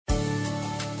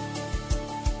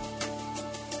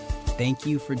Thank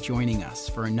you for joining us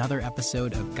for another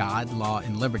episode of God, Law,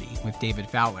 and Liberty with David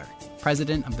Fowler,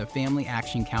 President of the Family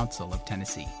Action Council of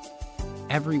Tennessee.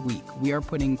 Every week, we are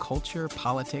putting culture,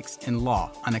 politics, and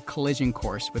law on a collision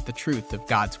course with the truth of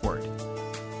God's Word.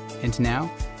 And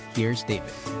now, here's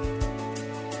David.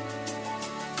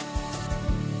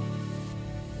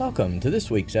 Welcome to this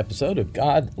week's episode of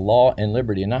God, Law, and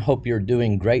Liberty, and I hope you're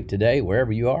doing great today,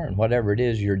 wherever you are and whatever it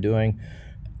is you're doing.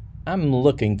 I'm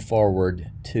looking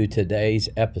forward to today's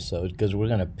episode because we're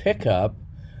going to pick up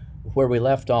where we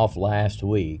left off last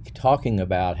week, talking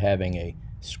about having a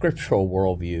scriptural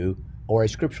worldview, or a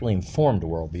scripturally informed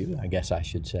worldview, I guess I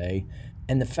should say,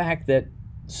 and the fact that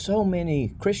so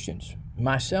many Christians,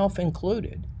 myself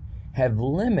included, have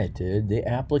limited the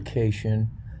application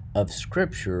of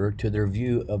Scripture to their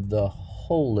view of the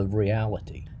whole of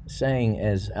reality, saying,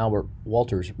 as Albert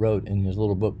Walters wrote in his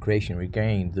little book, Creation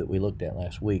Regained, that we looked at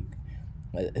last week,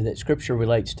 that Scripture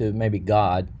relates to maybe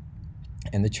God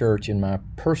and the church in my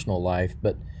personal life,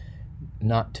 but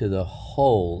not to the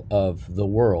whole of the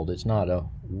world. It's not a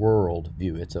world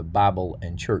view. It's a Bible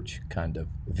and church kind of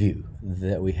view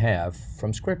that we have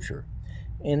from Scripture.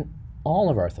 And all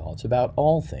of our thoughts about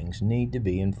all things need to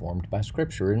be informed by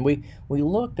Scripture. And we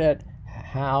looked at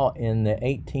how in the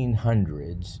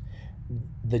 1800s,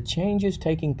 the changes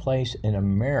taking place in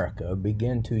America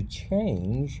began to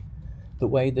change the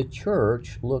way the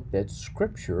church looked at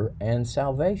Scripture and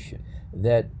salvation.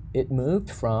 That it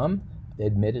moved from,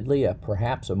 admittedly,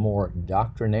 perhaps a more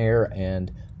doctrinaire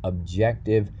and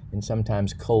objective and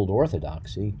sometimes cold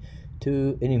orthodoxy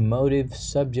to an emotive,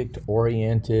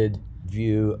 subject-oriented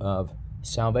view of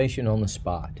salvation on the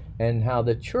spot, and how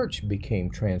the church became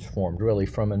transformed really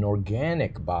from an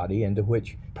organic body into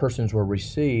which persons were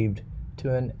received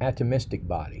to an atomistic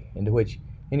body, into which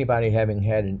anybody having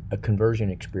had a conversion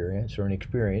experience or an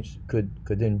experience could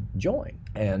then join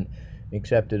and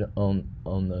accept it on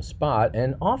the spot.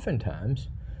 And oftentimes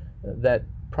that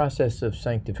process of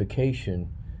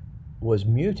sanctification was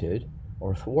muted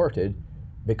or thwarted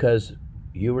because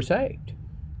you were saved.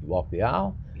 You walked the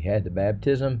aisle, you had the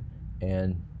baptism,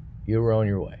 and you were on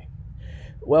your way.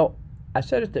 Well, I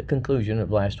said at the conclusion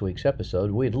of last week's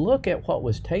episode, we'd look at what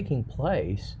was taking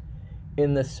place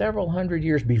in the several hundred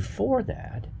years before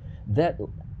that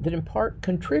in part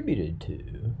contributed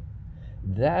to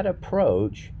that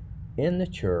approach in the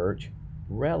church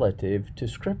relative to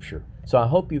Scripture. So I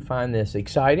hope you find this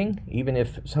exciting, even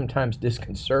if sometimes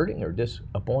disconcerting or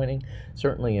disappointing,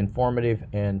 certainly informative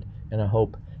and I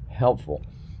hope helpful.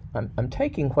 I'm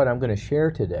taking what I'm going to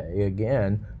share today,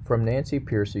 again, from Nancy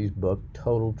Pearcey's book,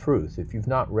 Total Truth. If you've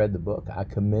not read the book, I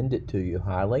commend it to you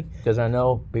highly, because I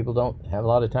know people don't have a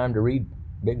lot of time to read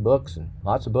big books and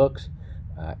lots of books,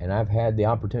 and I've had the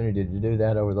opportunity to do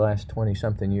that over the last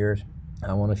 20-something years.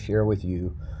 I want to share with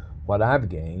you what I've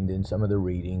gained in some of the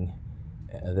reading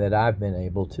that I've been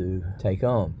able to take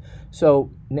on.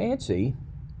 So Nancy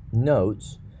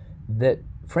notes that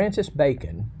Francis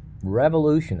Bacon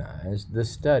revolutionized the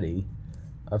study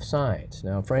of science.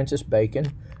 Now, Francis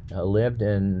Bacon lived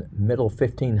in middle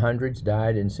 1500s,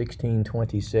 died in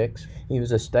 1626. He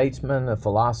was a statesman, a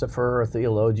philosopher, a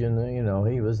theologian.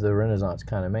 He was the Renaissance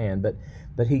kind of man, but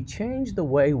he changed the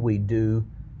way we do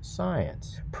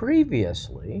science.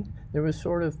 Previously, there was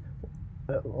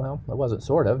it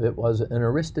was an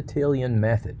Aristotelian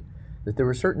method, that there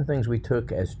were certain things we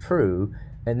took as true,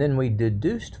 and then we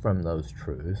deduced from those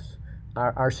truths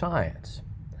our science.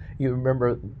 You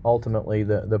remember ultimately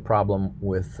the problem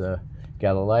with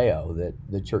Galileo, that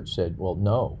the church said, well,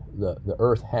 no, the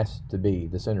earth has to be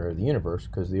the center of the universe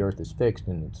because the earth is fixed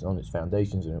and it's on its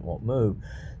foundations and it won't move.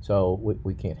 So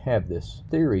we can't have this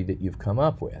theory that you've come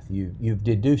up with. You've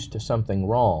deduced something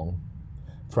wrong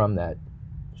from that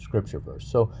Scripture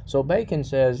verse. So Bacon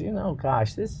says,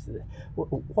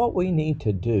 what we need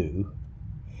to do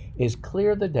is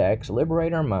clear the decks,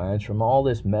 liberate our minds from all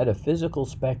this metaphysical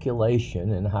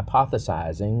speculation and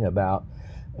hypothesizing about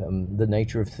the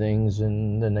nature of things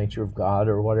and the nature of God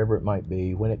or whatever it might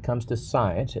be, when it comes to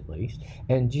science at least,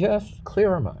 and just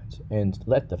clear our minds and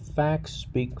let the facts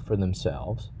speak for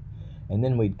themselves, and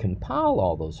then we'd compile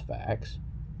all those facts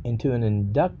into an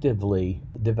inductively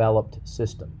developed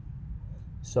system.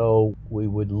 So we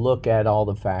would look at all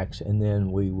the facts and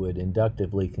then we would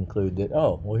inductively conclude that,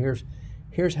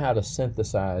 here's how to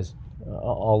synthesize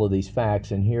all of these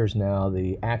facts, and here's now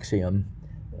the axiom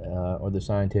or the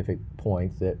scientific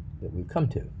point that we've come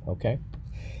to, okay?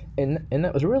 And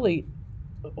that was really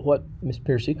what Ms.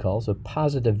 Pearcey calls a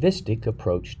positivistic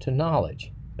approach to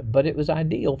knowledge. But it was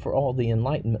ideal for all the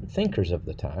Enlightenment thinkers of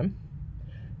the time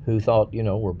who thought,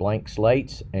 we're blank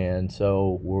slates, and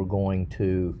so we're going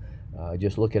to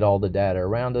Just look at all the data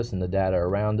around us, and the data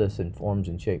around us informs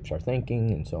and shapes our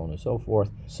thinking, and so on and so forth.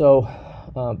 So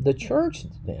the church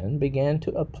then began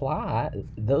to apply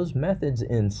those methods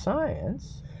in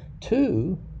science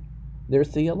to their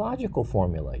theological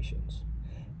formulations.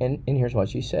 And here's what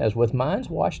she says: with minds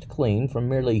washed clean from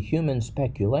merely human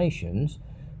speculations,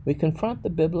 we confront the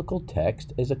biblical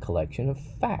text as a collection of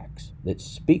facts that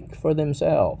speak for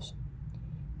themselves,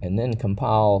 and then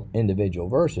compile individual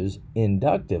verses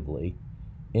inductively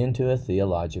into a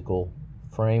theological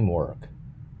framework.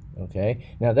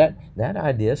 Okay, now that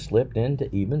idea slipped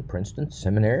into even Princeton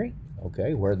Seminary,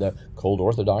 okay, where the cold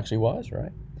orthodoxy was,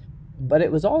 right? But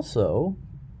it was also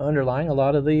underlying a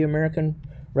lot of the American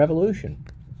Revolution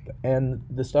and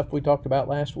the stuff we talked about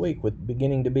last week, with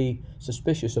beginning to be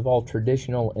suspicious of all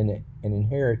traditional and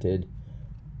inherited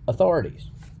authorities.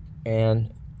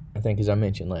 And I think, as I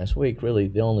mentioned last week, really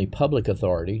the only public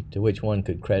authority to which one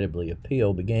could credibly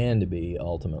appeal began to be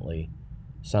ultimately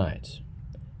science,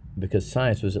 because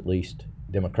science was at least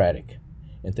democratic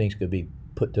and things could be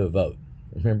put to a vote.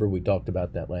 Remember, we talked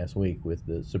about that last week with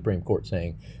the Supreme Court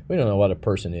saying, we don't know what a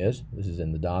person is. This is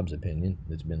in the Dobbs opinion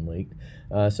that's been leaked.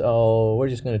 So we're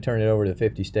just going to turn it over to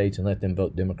 50 states and let them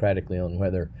vote democratically on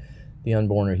whether the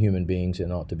unborn are human beings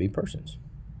and ought to be persons.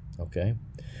 Okay?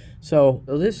 So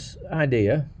this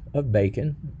idea of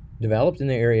Bacon, developed in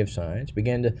the area of science,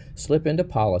 began to slip into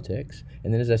politics.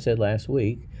 And then, as I said last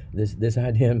week, this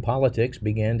idea in politics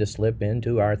began to slip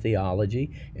into our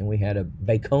theology, and we had a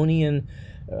Baconian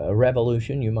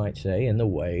revolution, you might say, in the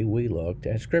way we looked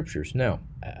at scriptures. Now,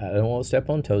 I don't want to step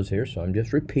on toes here, so I'm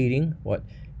just repeating what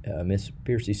Miss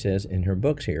Piercy says in her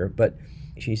books here, but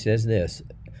she says this: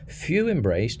 few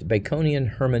embraced Baconian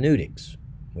hermeneutics,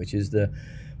 which is the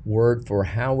word for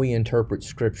how we interpret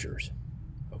scriptures,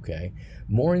 okay,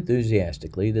 more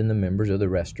enthusiastically than the members of the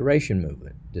Restoration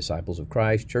movement, Disciples of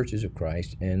Christ, Churches of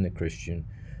Christ, and the Christian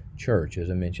Church. As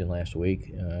I mentioned last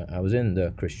week, I was in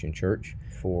the Christian Church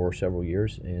for several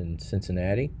years in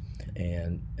Cincinnati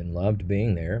and loved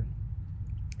being there.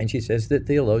 And she says that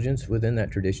theologians within that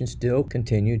tradition still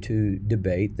continue to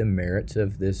debate the merits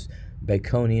of this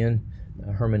Baconian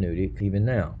hermeneutic even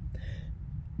now.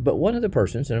 But one of the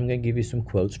persons, and I'm going to give you some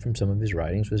quotes from some of his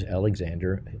writings, was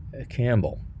Alexander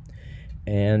Campbell.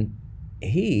 And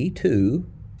he, too,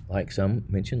 like some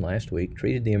mentioned last week,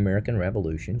 treated the American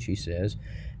Revolution, she says,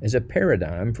 as a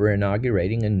paradigm for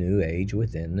inaugurating a new age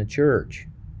within the church.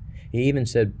 He even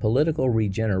said political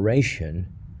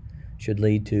regeneration should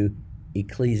lead to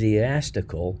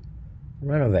ecclesiastical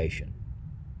renovation.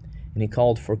 And he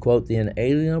called for, quote, the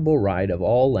inalienable right of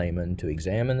all laymen to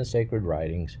examine the sacred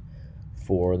writings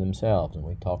for themselves. And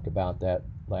we talked about that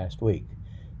last week.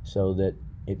 So that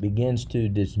it begins to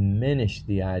diminish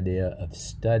the idea of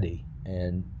study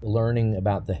and learning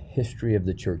about the history of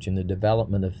the church and the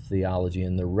development of theology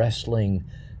and the wrestling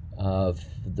of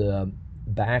the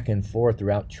back and forth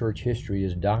throughout church history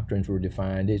as doctrines were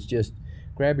defined. It's just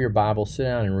grab your Bible, sit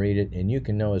down and read it, and you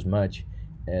can know as much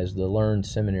as the learned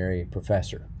seminary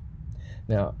professor.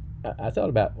 Now, I thought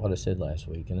about what I said last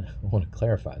week, and I want to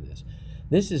clarify this.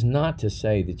 This is not to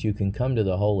say that you can come to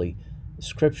the Holy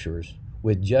Scriptures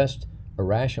with just a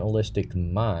rationalistic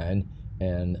mind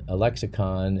and a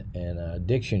lexicon and a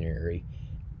dictionary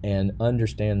and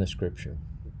understand the Scripture.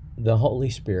 The Holy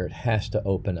Spirit has to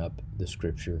open up the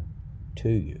Scripture to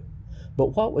you.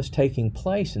 But what was taking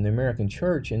place in the American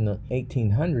church in the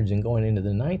 1800s and going into the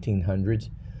 1900s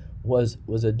was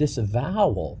a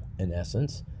disavowal, in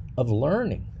essence, of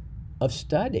learning, of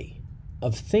study,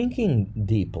 of thinking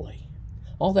deeply.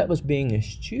 All that was being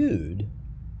eschewed,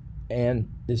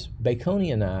 and this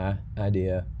Baconian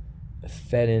idea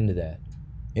fed into that.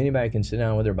 Anybody can sit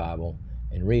down with their Bible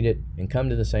and read it and come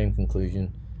to the same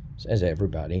conclusion as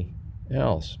everybody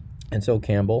else. And so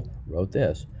Campbell wrote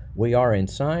this: we are in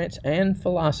science and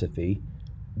philosophy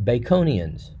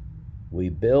Baconians. We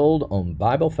build on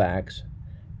Bible facts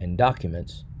and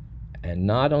documents and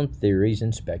not on theories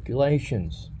and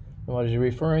speculations. And what is he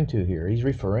referring to here? He's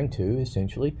referring to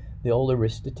essentially the old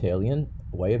Aristotelian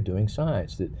way of doing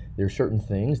science, that there are certain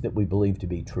things that we believe to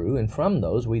be true, and from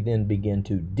those we then begin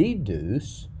to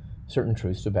deduce certain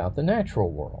truths about the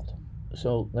natural world.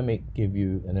 So let me give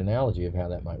you an analogy of how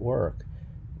that might work.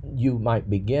 You might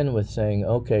begin with saying,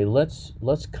 okay, let's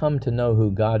come to know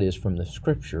who God is from the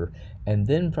Scripture, and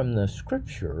then from the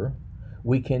Scripture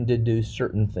we can deduce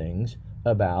certain things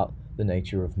about the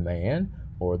nature of man,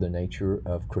 or the nature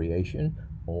of creation,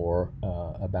 or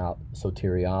about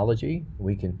soteriology.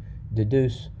 We can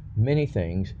deduce many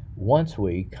things once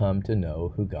we come to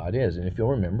know who God is. And if you'll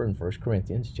remember in 1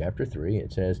 Corinthians chapter 3,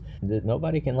 it says that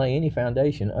nobody can lay any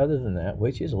foundation other than that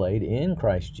which is laid in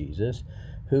Christ Jesus,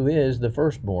 who is the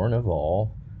firstborn of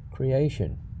all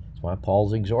creation. That's why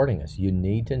Paul's exhorting us. You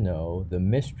need to know the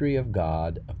mystery of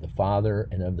God, of the Father,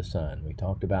 and of the Son. We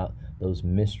talked about those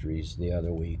mysteries the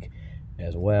other week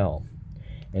as well.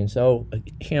 And so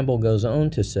Campbell goes on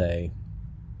to say,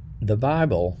 the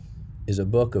Bible is a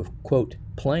book of, quote,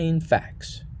 plain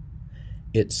facts.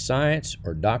 Its science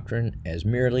or doctrine as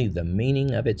merely the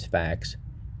meaning of its facts,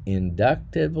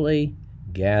 inductively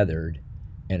gathered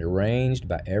and arranged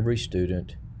by every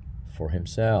student for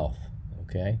himself.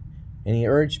 Okay? And he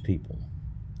urged people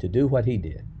to do what he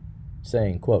did,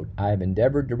 saying, quote, I have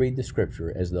endeavored to read the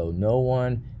Scripture as though no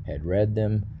one had read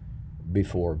them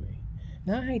before me.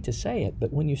 Now, I hate to say it,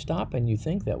 but when you stop and you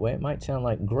think that way, it might sound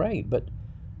like great, but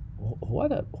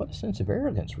what a sense of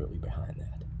arrogance really behind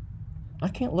that. I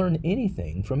can't learn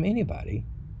anything from anybody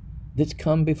that's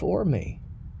come before me.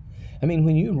 I mean,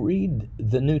 when you read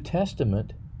the New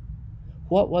Testament,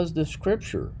 what was the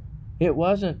Scripture? It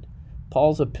wasn't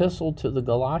Paul's epistle to the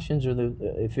Galatians or the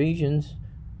Ephesians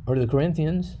or the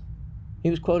Corinthians. He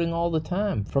was quoting all the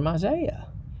time from Isaiah.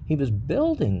 He was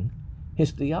building his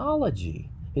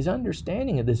theology, his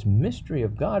understanding of this mystery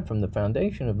of God from the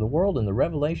foundation of the world and the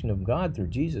revelation of God through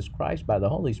Jesus Christ by the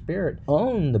Holy Spirit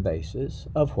on the basis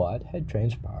of what had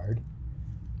transpired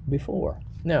before.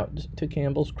 Now, to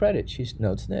Campbell's credit, she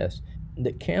notes this,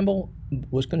 that Campbell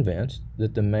was convinced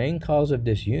that the main cause of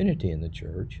disunity in the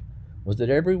church was that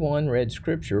everyone read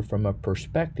Scripture from a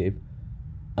perspective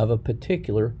of a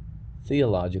particular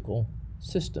theological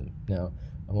system. Now,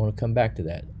 I want to come back to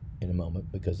that in a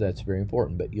moment because that's very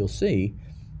important, but you'll see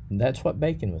that's what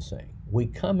Bacon was saying. We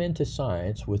come into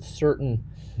science with certain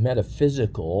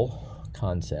metaphysical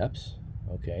concepts,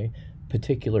 okay,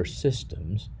 particular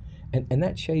systems, and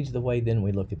that shades the way then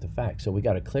we look at the facts. So we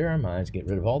got to clear our minds, get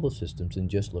rid of all those systems, and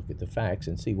just look at the facts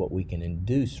and see what we can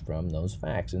induce from those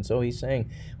facts. And so he's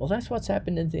saying, well, that's what's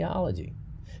happened in theology.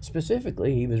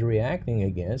 Specifically, he was reacting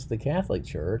against the Catholic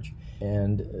Church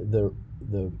and the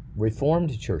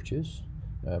Reformed churches,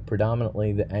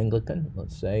 predominantly the Anglican,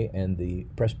 let's say, and the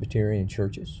Presbyterian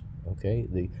churches, okay,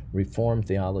 the Reformed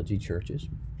theology churches.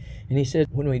 And he said,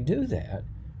 when we do that,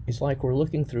 it's like we're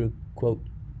looking through, quote,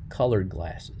 colored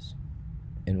glasses.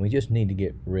 And we just need to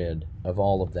get rid of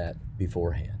all of that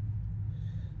beforehand.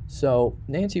 So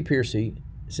Nancy Pearcey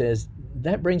says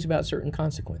that brings about certain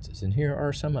consequences, and here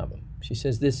are some of them. She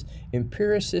says this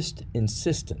empiricist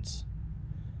insistence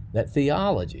that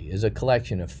theology is a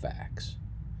collection of facts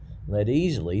led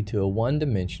easily to a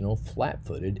one-dimensional,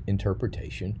 flat-footed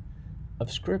interpretation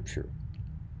of Scripture.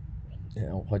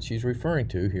 Now, what she's referring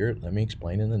to here, let me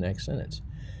explain in the next sentence.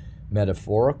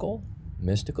 Metaphorical,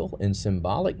 mystical, and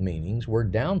symbolic meanings were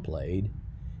downplayed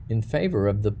in favor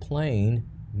of the plain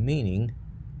meaning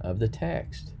of the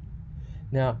text.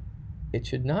 Now, it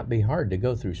should not be hard to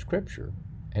go through Scripture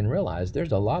and realize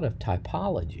there's a lot of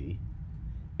typology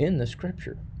in the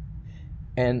Scripture.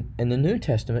 And the New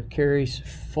Testament carries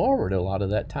forward a lot of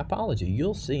that typology.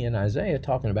 You'll see in Isaiah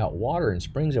talking about water and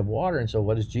springs of water. And so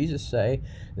what does Jesus say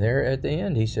there at the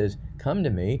end? He says, come to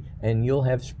me and you'll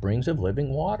have springs of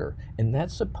living water. And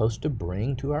that's supposed to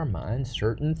bring to our minds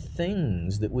certain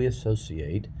things that we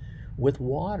associate with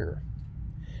water.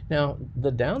 Now,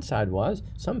 the downside was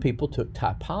some people took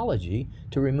typology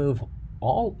to remove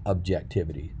all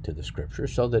objectivity to the Scripture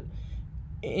so that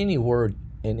any word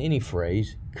and any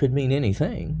phrase could mean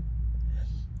anything,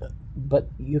 but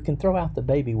you can throw out the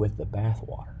baby with the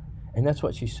bathwater. And that's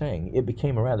what she's saying. It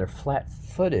became a rather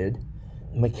flat-footed,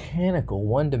 mechanical,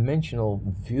 one-dimensional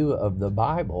view of the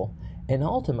Bible. And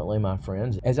ultimately, my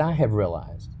friends, as I have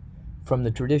realized from the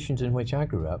traditions in which I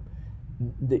grew up,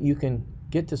 that you can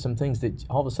get to some things that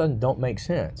all of a sudden don't make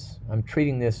sense. I'm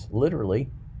treating this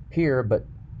literally here, but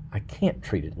I can't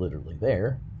treat it literally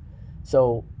there.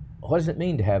 So what does it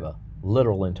mean to have a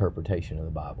literal interpretation of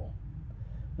the Bible?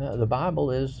 The Bible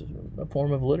is a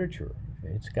form of literature.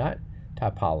 It's got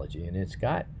typology, and it's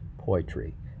got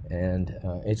poetry, and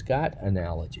it's got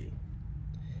analogy.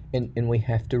 And we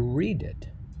have to read it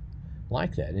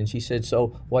like that. And she said,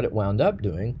 so what it wound up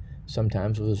doing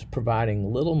sometimes was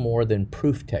providing little more than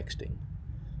proof texting,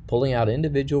 pulling out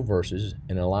individual verses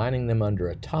and aligning them under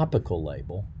a topical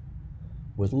label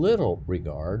with little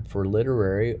regard for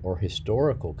literary or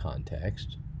historical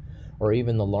context, or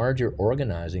even the larger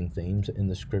organizing themes in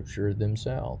the Scripture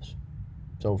themselves.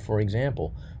 So, for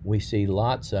example, we see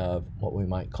lots of what we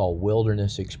might call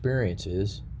wilderness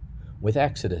experiences with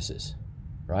exoduses,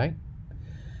 right?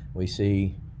 We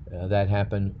see that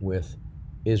happen with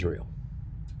Israel.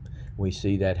 we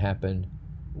see that happen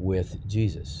with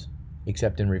Jesus,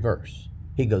 except in reverse.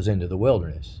 He goes into the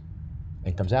wilderness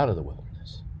and comes out of the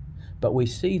wilderness. But we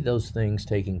see those things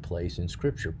taking place in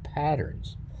Scripture,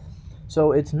 patterns.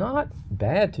 So it's not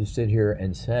bad to sit here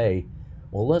and say,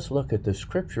 well, let's look at the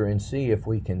Scripture and see if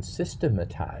we can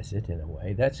systematize it in a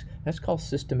way. That's called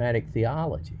systematic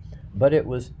theology. But it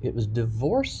was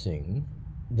divorcing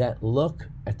that look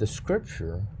at the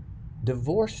Scripture,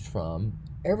 divorced from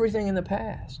everything in the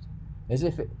past, as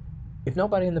if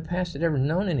nobody in the past had ever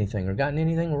known anything or gotten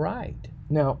anything right.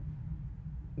 Now,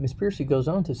 Ms. Piercy goes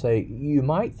on to say, you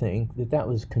might think that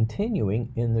was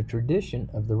continuing in the tradition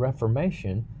of the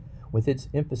Reformation with its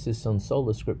emphasis on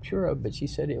sola scriptura, but she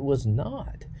said it was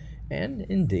not. And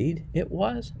indeed, it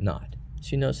was not.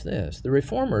 She notes this: the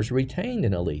Reformers retained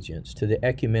an allegiance to the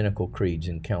ecumenical creeds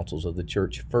and councils of the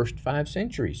Church first 5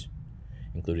 centuries,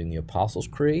 including the Apostles'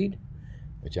 Creed,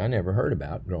 which I never heard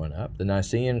about growing up, the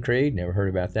Nicene Creed, never heard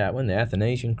about that one, the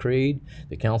Athanasian Creed,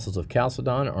 the Councils of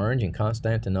Chalcedon, Orange, and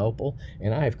Constantinople,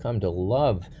 and I have come to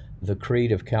love the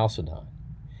Creed of Chalcedon.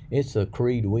 It's a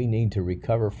creed we need to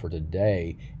recover for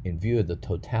today in view of the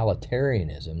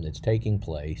totalitarianism that's taking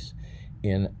place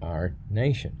in our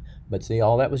nation. But see,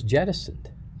 all that was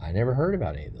jettisoned. I never heard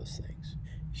about any of those things.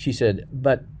 She said,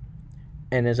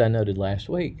 and as I noted last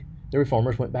week, the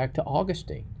Reformers went back to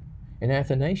Augustine and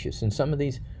Athanasius and some of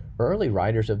these early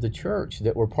writers of the church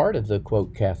that were part of the,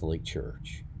 quote, Catholic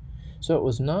Church. So it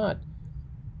was not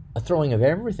a throwing of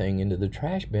everything into the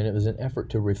trash bin. It was an effort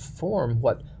to reform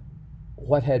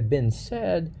what had been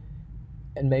said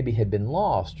and maybe had been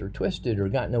lost or twisted or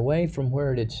gotten away from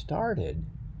where it had started.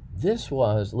 This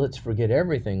was, let's forget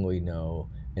everything we know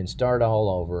and start all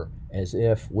over as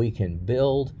if we can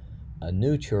build a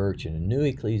new church and a new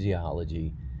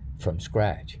ecclesiology from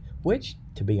scratch, which,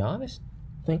 to be honest,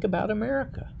 think about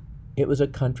America. It was a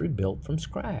country built from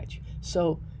scratch.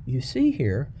 So you see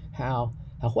here how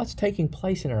what's taking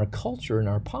place in our culture and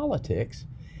our politics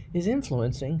is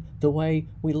influencing the way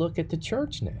we look at the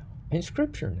church now and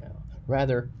Scripture now,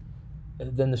 rather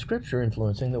than the Scripture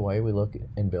influencing the way we look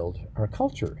and build our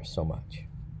culture so much.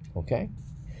 Okay?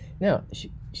 Now,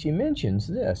 she mentions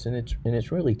this, and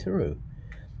it's really true,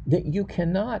 that you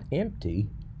cannot empty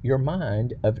your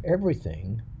mind of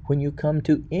everything when you come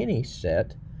to any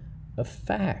set of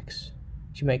facts.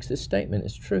 She makes this statement,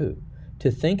 it's true.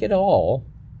 To think at all,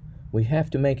 we have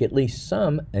to make at least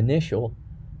some initial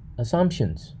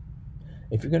assumptions.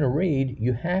 If you're going to read,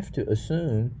 you have to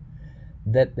assume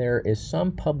that there is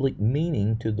some public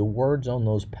meaning to the words on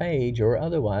those pages, or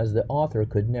otherwise the author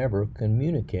could never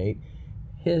communicate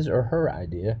his or her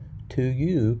idea to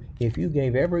you if you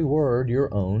gave every word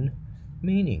your own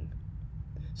meaning.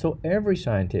 So every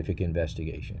scientific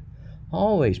investigation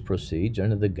always proceeds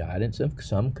under the guidance of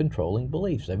some controlling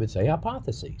beliefs. They would say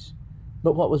hypotheses.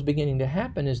 But what was beginning to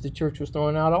happen is the church was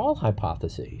throwing out all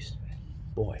hypotheses.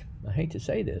 Boy, I hate to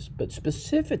say this, but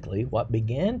specifically what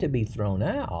began to be thrown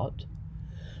out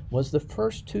was the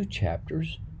first 2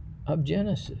 chapters of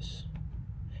Genesis.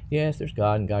 Yes, there's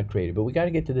God and God created, but we got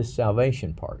to get to this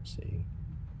salvation part, see?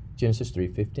 Genesis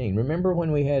 3:15. Remember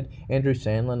when we had Andrew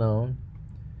Sandlin on?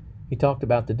 He talked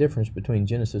about the difference between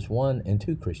Genesis 1 and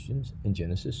 2 Christians and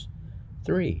Genesis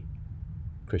 3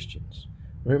 Christians.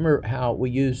 Remember how we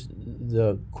used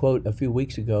the quote a few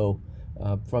weeks ago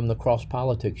from the Cross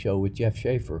Politics show with Jeff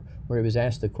Schaefer, where he was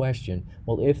asked the question,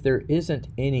 well, if there isn't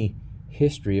any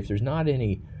history, if there's not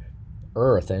any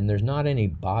earth, and there's not any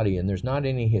body, and there's not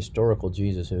any historical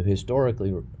Jesus who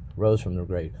historically rose from the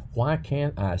grave, why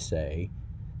can't I say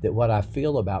that what I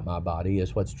feel about my body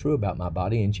is what's true about my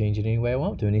body and change it any way I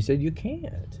want to? And he said, you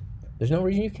can't. There's no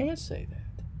reason you can't say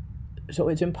that. So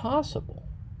it's impossible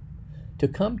to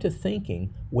come to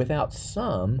thinking without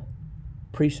some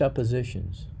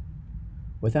presuppositions,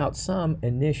 without some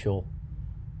initial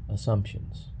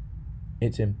assumptions.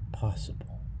 It's impossible.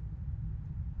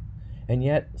 And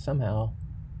yet, somehow,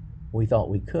 we thought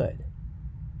we could,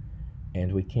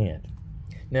 and we can't.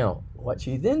 Now, what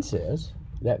she then says,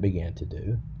 that began to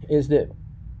do, is that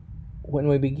when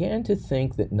we began to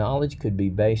think that knowledge could be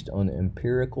based on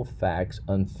empirical facts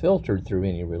unfiltered through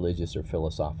any religious or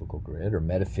philosophical grid or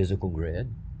metaphysical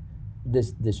grid,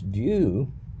 this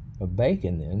view of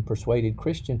Bacon then persuaded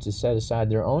Christians to set aside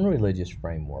their own religious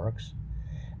frameworks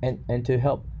and to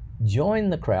help join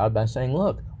the crowd by saying,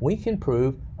 look, we can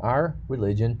prove our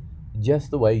religion just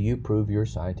the way you prove your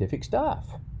scientific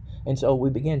stuff. And so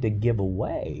we began to give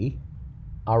away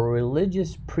our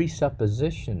religious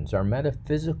presuppositions, our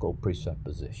metaphysical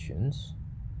presuppositions,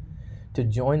 to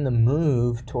join the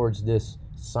move towards this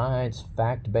science,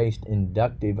 fact-based,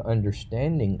 inductive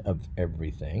understanding of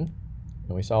everything.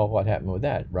 And we saw what happened with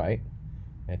that, right?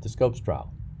 at the Scopes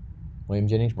trial. William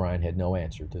Jennings Bryan had no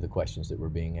answer to the questions that were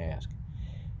being asked.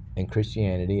 And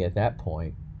Christianity at that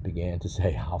point began to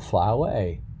say, I'll fly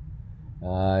away.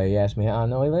 He asked me how I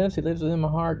know he lives. He lives within my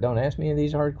heart. Don't ask me any of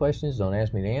these hard questions. Don't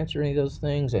ask me to answer any of those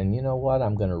things. And you know what?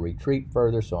 I'm going to retreat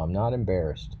further so I'm not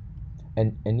embarrassed.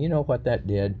 And you know what that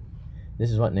did?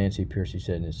 This is what Nancy Pearcey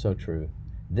said, and it's so true.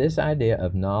 This idea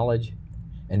of knowledge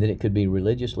and that it could be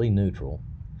religiously neutral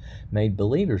made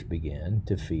believers begin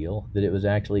to feel that it was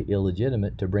actually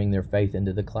illegitimate to bring their faith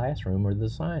into the classroom or the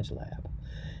science lab.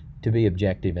 To be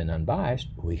objective and unbiased,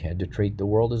 we had to treat the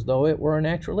world as though it were a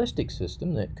naturalistic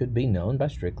system that could be known by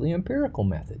strictly empirical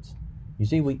methods. You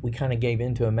see, we kind of gave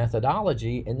into a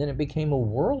methodology, and then it became a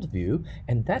worldview,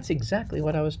 and that's exactly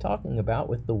what I was talking about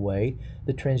with the way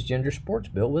the transgender sports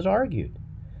bill was argued.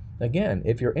 Again,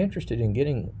 if you're interested in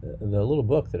getting the little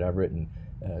book that I've written,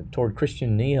 Toward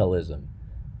Christian Nihilism,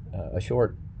 a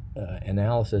short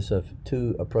analysis of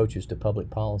two approaches to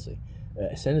public policy,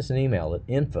 send us an email at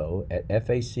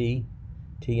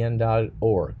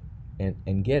info@factn.org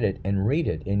and get it and read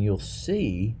it, and you'll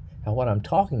see how what I'm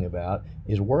talking about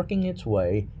is working its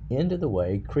way into the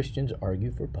way Christians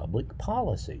argue for public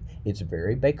policy. It's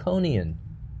very Baconian.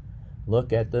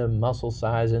 Look at the muscle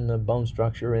size and the bone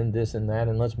structure and this and that,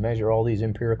 and let's measure all these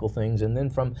empirical things, and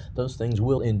then from those things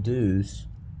we'll induce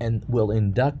and will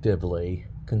inductively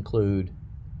conclude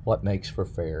what makes for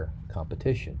fair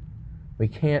competition. We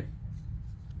can't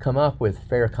come up with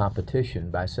fair competition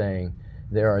by saying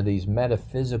there are these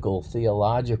metaphysical,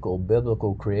 theological,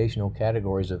 biblical, creational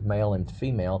categories of male and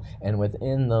female, and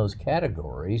within those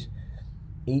categories,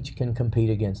 each can compete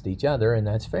against each other, and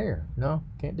that's fair. No,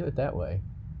 can't do it that way.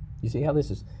 You see how this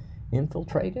is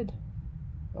infiltrated?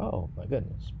 Oh, my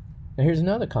goodness. Now, here's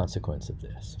another consequence of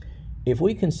this. If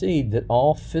we concede that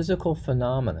all physical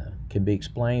phenomena can be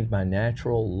explained by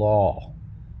natural law,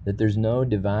 that there's no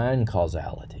divine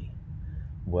causality,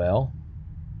 well,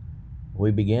 we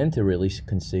begin to really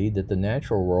concede that the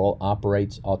natural world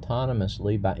operates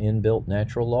autonomously by inbuilt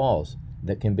natural laws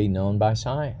that can be known by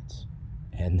science.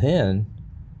 And then,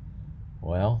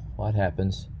 well, what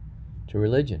happens to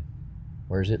religion?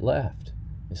 Where's it left?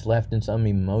 It's left in some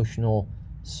emotional,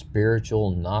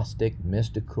 spiritual, Gnostic,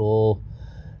 mystical,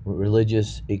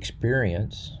 religious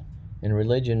experience, and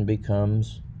religion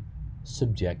becomes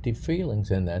subjective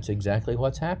feelings, and that's exactly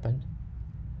what's happened.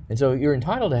 And so you're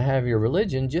entitled to have your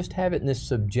religion, just have it in this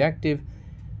subjective,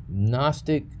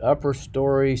 Gnostic, upper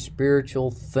story, spiritual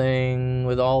thing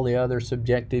with all the other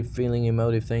subjective, feeling,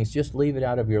 emotive things. Just leave it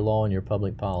out of your law and your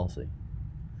public policy.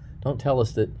 Don't tell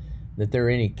us that there are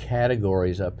any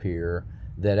categories up here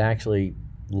that actually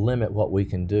limit what we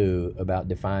can do about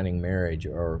defining marriage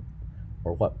or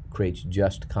what creates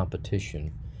just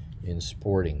competition in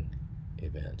sporting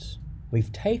events.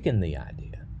 We've taken the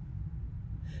idea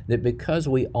that because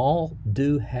we all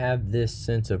do have this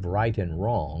sense of right and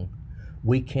wrong,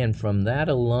 we can from that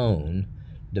alone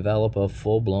develop a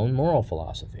full-blown moral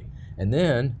philosophy. And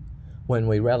then when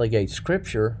we relegate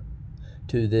Scripture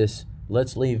to this,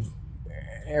 let's leave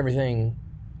everything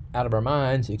out of our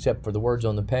minds except for the words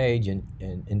on the page and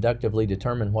inductively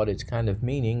determine what it's kind of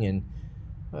meaning, and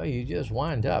well, you just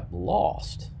wind up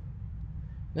lost.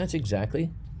 And that's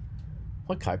exactly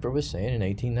what Kuyper was saying in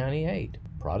 1898.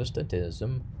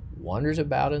 Protestantism wanders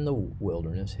about in the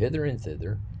wilderness, hither and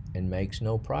thither, and makes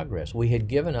no progress. We had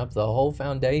given up the whole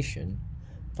foundation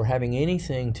for having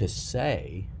anything to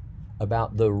say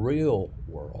about the real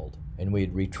world, and we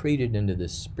had retreated into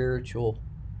this spiritual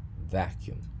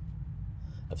vacuum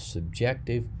of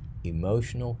subjective,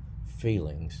 emotional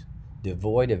feelings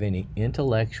devoid of any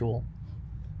intellectual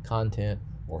content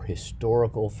or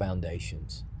historical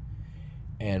foundations.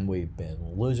 And we've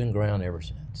been losing ground ever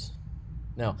since.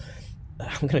 Now,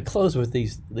 I'm going to close with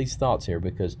these thoughts here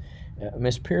because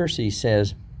Ms. Pearcey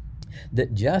says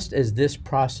that just as this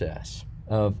process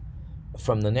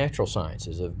from the natural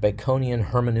sciences of Baconian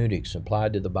hermeneutics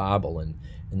applied to the Bible and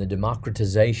the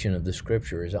democratization of the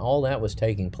Scriptures, all that was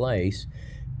taking place,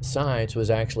 science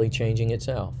was actually changing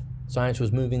itself. Science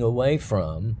was moving away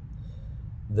from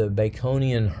the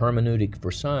Baconian hermeneutic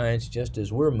for science, just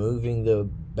as we're moving the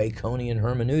Baconian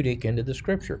hermeneutic into the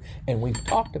Scripture. And we've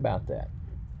talked about that.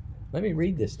 Let me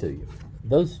read this to you.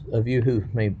 Those of you who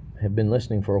may have been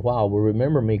listening for a while will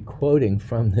remember me quoting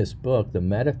from this book, The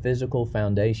Metaphysical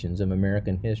Foundations of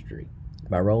American History,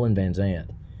 by Roland Van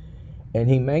Zandt. And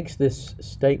he makes this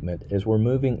statement as we're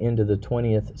moving into the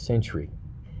 20th century.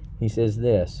 He says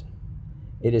this: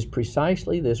 "It is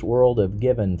precisely this world of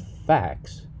given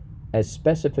facts as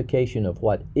specification of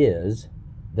what is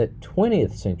that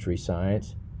 20th century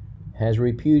science has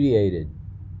repudiated."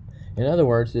 In other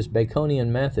words, this Baconian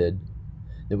method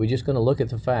that we're just going to look at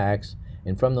the facts,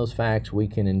 and from those facts we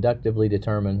can inductively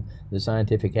determine the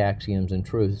scientific axioms and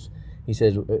truths. He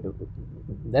says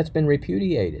that's been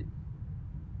repudiated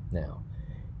now.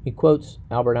 He quotes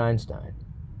Albert Einstein,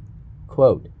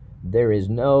 quote, "There is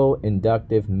no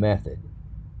inductive method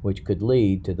which could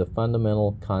lead to the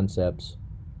fundamental concepts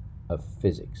of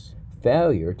physics."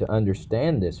 Failure to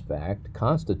understand this fact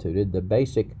constituted the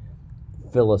basic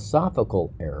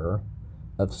philosophical error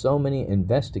of so many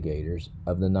investigators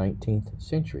of the 19th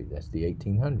century. That's the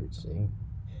 1800s, see?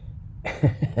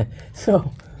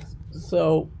 So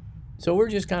we're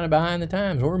just kind of behind the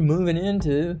times. We're moving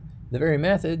into the very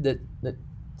method that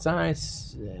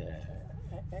science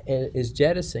is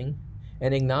jettisoning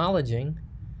and acknowledging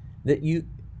that you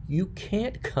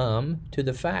can't come to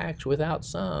the facts without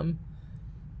some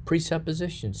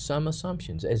presuppositions, some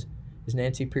assumptions. As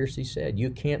Nancy Pearcey said, you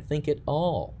can't think at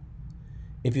all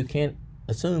if you can't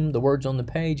assume the words on the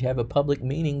page have a public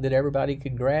meaning that everybody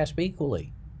could grasp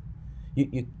equally.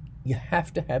 You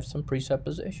have to have some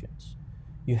presuppositions.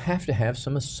 You have to have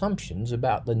some assumptions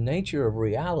about the nature of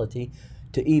reality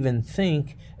to even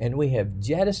think, and we have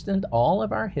jettisoned all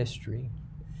of our history.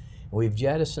 We've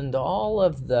jettisoned all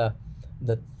of the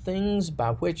things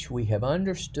by which we have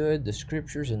understood the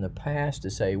scriptures in the past to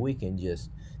say we can just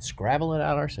scrabble it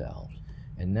out ourselves,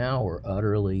 and now we're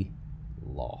utterly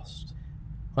lost.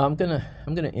 Well, I'm gonna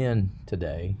end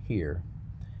today here,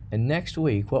 and next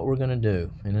week what we're gonna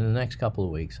do, and in the next couple of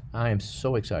weeks, I am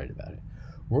so excited about it.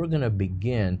 We're gonna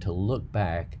begin to look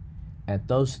back at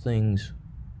those things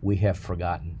we have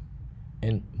forgotten.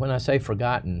 And when I say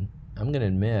forgotten, I'm gonna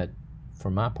admit,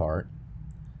 for my part,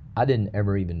 I didn't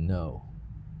ever even know.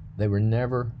 They were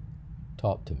never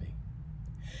taught to me.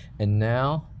 And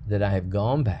now that I have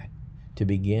gone back to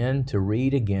begin to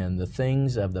read again the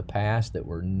things of the past that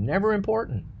were never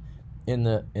important in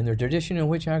the tradition in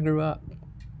which I grew up,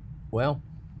 well,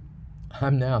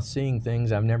 I'm now seeing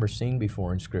things I've never seen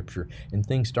before in Scripture, and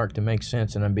things start to make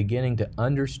sense, and I'm beginning to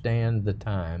understand the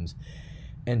times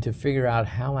and to figure out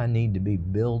how I need to be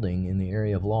building in the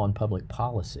area of law and public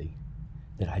policy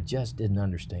that I just didn't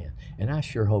understand. And I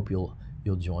sure hope you'll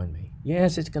join me.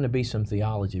 Yes, it's going to be some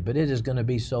theology, but it is going to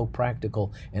be so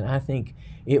practical, and I think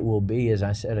it will be, as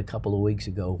I said a couple of weeks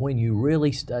ago, when you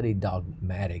really study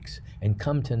dogmatics and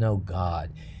come to know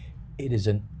God, it is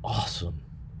an awesome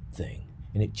thing,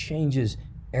 and it changes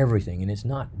everything, and it's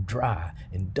not dry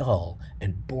and dull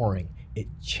and boring. It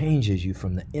changes you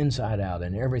from the inside out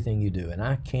in everything you do, and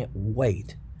I can't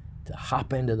wait to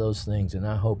hop into those things, and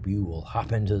I hope you will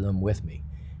hop into them with me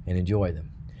and enjoy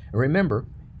them. And remember,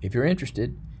 if you're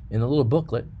interested in the little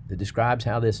booklet that describes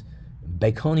how this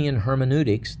Baconian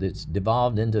hermeneutics that's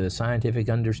devolved into a scientific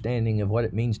understanding of what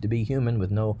it means to be human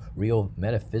with no real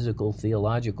metaphysical,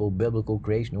 theological, biblical,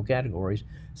 creational categories,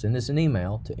 send us an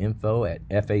email to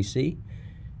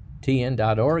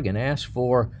info@factn.org and ask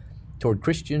for Toward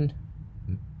Christian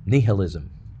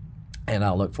Nihilism. And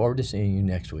I'll look forward to seeing you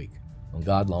next week on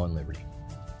God, Law, and Liberty.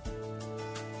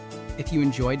 If you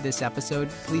enjoyed this episode,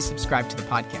 please subscribe to the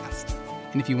podcast.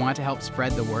 And if you want to help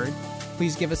spread the word,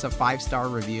 please give us a 5-star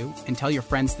review and tell your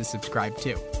friends to subscribe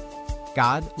too.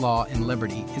 God, Law, and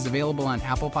Liberty is available on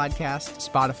Apple Podcasts,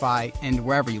 Spotify, and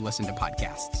wherever you listen to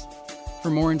podcasts. For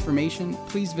more information,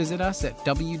 please visit us at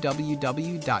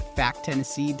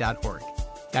www.facttennessee.org.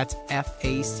 That's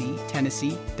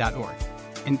factennessee.org.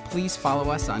 And please follow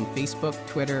us on Facebook,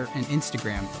 Twitter, and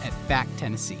Instagram at Fact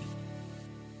Tennessee.